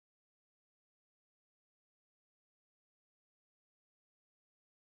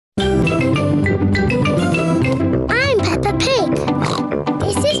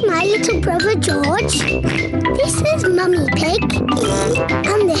little brother George. This is Mummy Pig.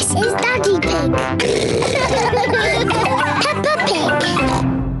 And this is Daddy Pig. Peppa Pig.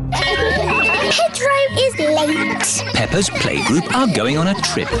 Pedro is late. Peppa's playgroup are going on a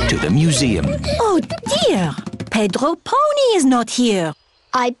trip to the museum. Oh dear, Pedro Pony is not here.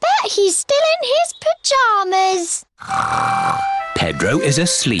 I bet he's still in his pyjamas. Pedro is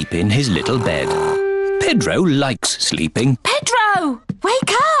asleep in his little bed. Pedro likes sleeping. Pedro,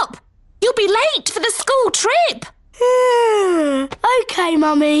 wake up! You'll be late for the school trip. OK,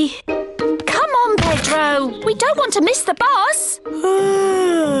 Mummy. Come on, Pedro. We don't want to miss the bus.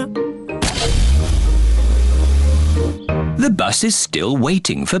 The bus is still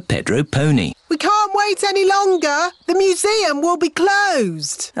waiting for Pedro Pony. We can't wait any longer. The museum will be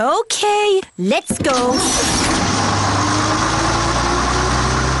closed. Okay, let's go.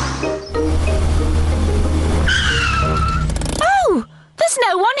 Oh, there's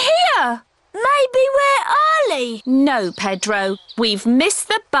no one here. Maybe we're early. No, Pedro. We've missed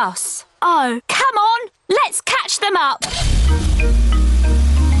the bus. Oh. Come on, let's catch them up.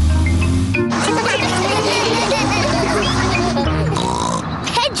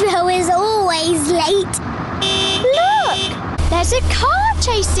 Pedro is always late. Look! There's a car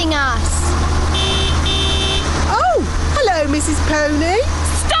chasing us. Oh, hello, Mrs. Pony.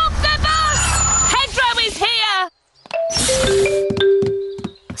 Stop the bus! Pedro is here!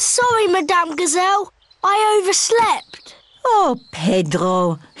 Sorry, Madame Gazelle. I overslept. Oh,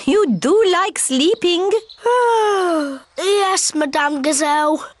 Pedro, you do like sleeping. Yes, Madame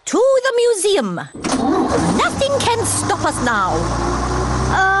Gazelle. To the museum. Nothing can stop us now.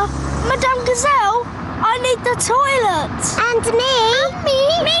 Madame Gazelle, I need the toilet. And me.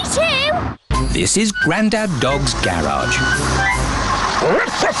 Me too. This is Grandad Dog's garage.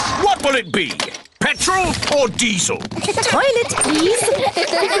 What will it be? Petrol or diesel? Toilet, please.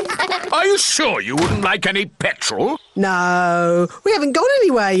 Are you sure you wouldn't like any petrol? No, we haven't gone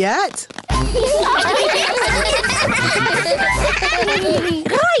anywhere yet.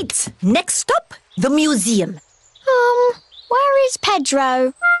 Right, next stop, the museum. Where is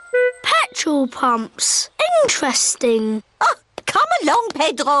Pedro? Petrol pumps. Interesting. Oh, come along,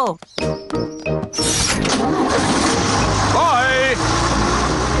 Pedro. Bye!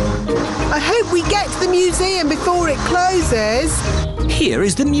 I hope we get to the museum before it closes. Here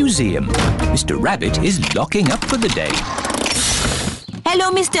is the museum. Mr. Rabbit is locking up for the day.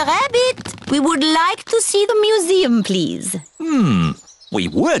 Hello, Mr. Rabbit. We would like to see the museum, please. We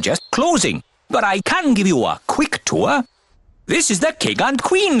were just closing, but I can give you a quick tour. This is the King and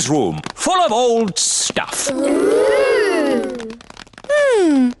Queen's room, full of old stuff.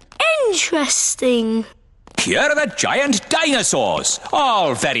 Interesting. Here are the giant dinosaurs,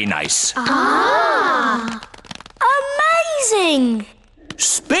 all very nice. Amazing.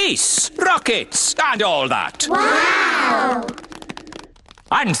 Space, rockets, and all that. Wow.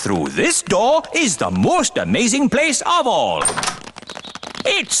 And through this door is the most amazing place of all.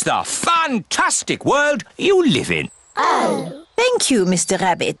 It's the fantastic world you live in. Thank you, Mr.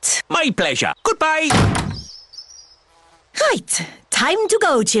 Rabbit. My pleasure. Goodbye. Right, time to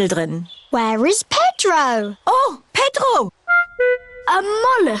go, children. Where is Pedro? Oh, Pedro! A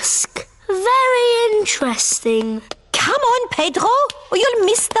mollusk. Very interesting. Come on, Pedro, or you'll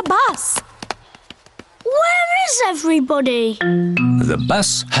miss the bus. Where is everybody? The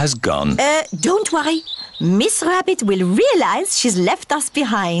bus has gone. Don't worry. Miss Rabbit will realize she's left us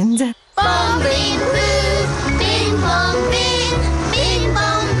behind. Bong, bing, boo. Bing, bong, bing. Bing,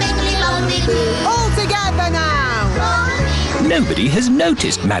 bong, bingly, bongly, boo. All together now. Nobody has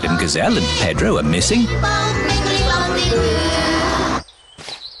noticed Madame Gazelle and Pedro are missing.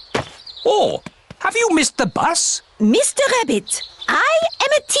 Oh, have you missed the bus? Mr. Rabbit, I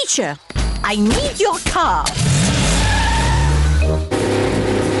am a teacher. I need your car.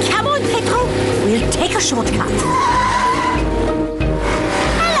 Come on, Pedro. We'll take a shortcut.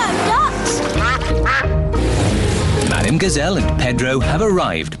 Hello, Dot. Madame Gazelle and Pedro have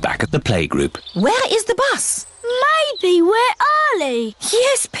arrived back at the playgroup. Where is the bus? Maybe we're early.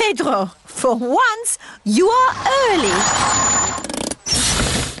 Yes, Pedro. For once, you are early.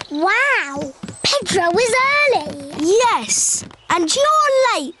 Wow. Pedro is early. Yes. And you're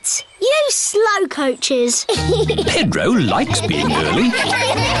late. You slow coaches. Pedro likes being early.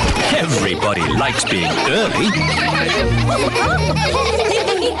 Everybody likes being early.